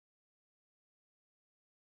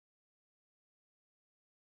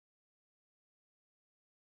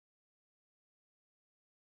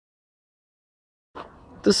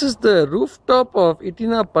This is the rooftop of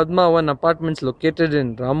Itina Padma-I apartments located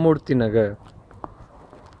in Ramurthy Nagar.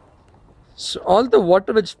 So all the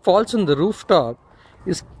water which falls on the rooftop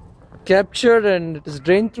is captured and it is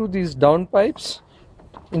drained through these down pipes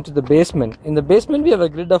into the basement. In the basement we have a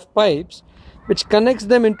grid of pipes which connects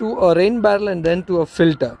them into a rain barrel and then to a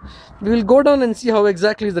filter. We will go down and see how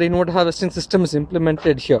exactly the rainwater harvesting system is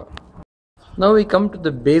implemented here. Now we come to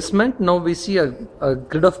the basement. Now we see a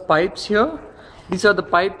grid of pipes here. These are the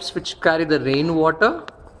pipes which carry the rainwater.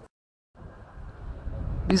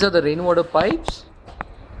 These are the rainwater pipes.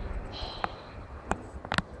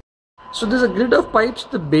 So there's a grid of pipes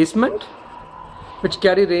to the basement which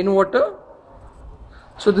carry rainwater.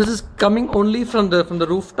 So this is coming only from the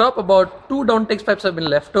rooftop. About 2 downtakes pipes have been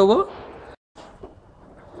left over.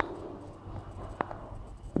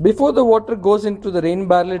 Before the water goes into the rain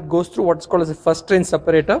barrel, it goes through what's called as a first drain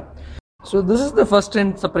separator. So this is the first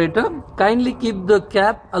drain separator. Kindly keep the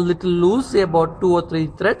cap a little loose, say about 2 or 3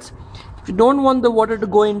 threads. If you don't want the water to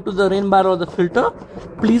go into the rain barrel or the filter,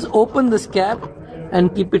 please open this cap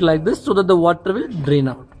and keep it like this so that the water will drain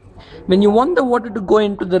out. When you want the water to go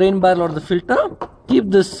into the rain barrel or the filter,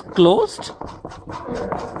 keep this closed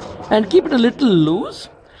and keep it a little loose.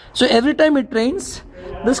 So every time it rains,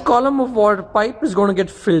 this column of water pipe is going to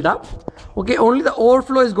get filled up. Okay, only the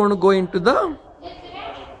overflow is going to go into the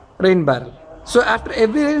rain barrel. So after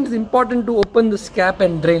every rain, it's important to open this cap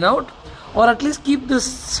and drain out, or at least keep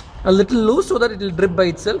this a little loose so that it will drip by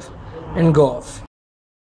itself and go off.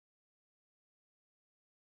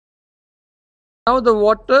 Now the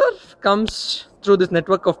water comes through this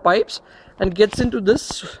network of pipes and gets into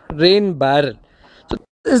this rain barrel. So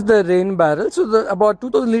this is the rain barrel. So about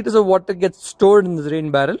 2000 liters of water gets stored in this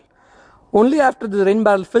rain barrel. Only after the rain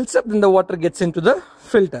barrel fills up, then the water gets into the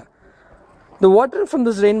filter. The water from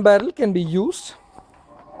this rain barrel can be used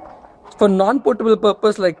for non-potable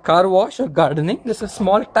purpose like car wash or gardening. There's a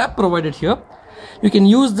small tap provided here. You can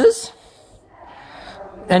use this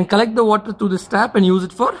and collect the water through this tap and use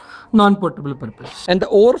it for non-potable purpose. And the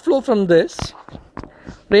overflow from this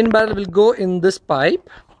rain barrel will go in this pipe.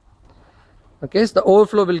 Okay, so the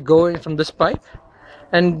overflow will go in from this pipe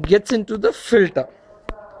and gets into the filter.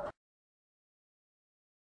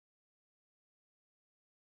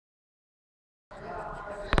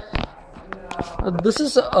 This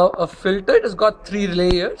is a filter. It has got 3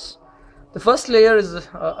 layers. The first layer is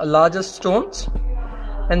a larger stones,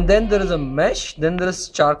 and then there is a mesh, then there is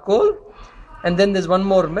charcoal, and then there's one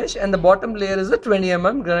more mesh, and the bottom layer is a 20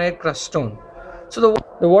 mm granite crushed stone. So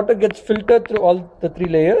the water gets filtered through all the 3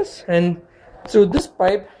 layers, and through this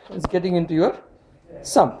pipe is getting into your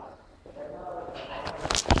sump.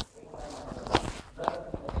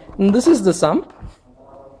 And this is the sump.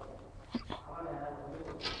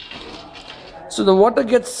 So the water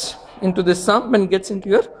gets into this sump and gets into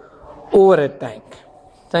your overhead tank.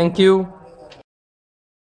 Thank you.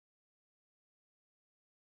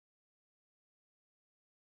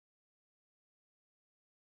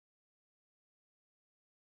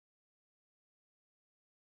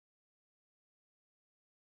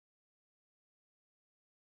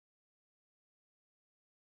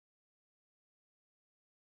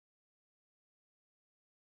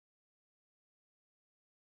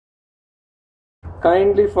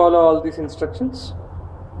 Kindly follow all these instructions.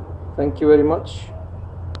 Thank you very much.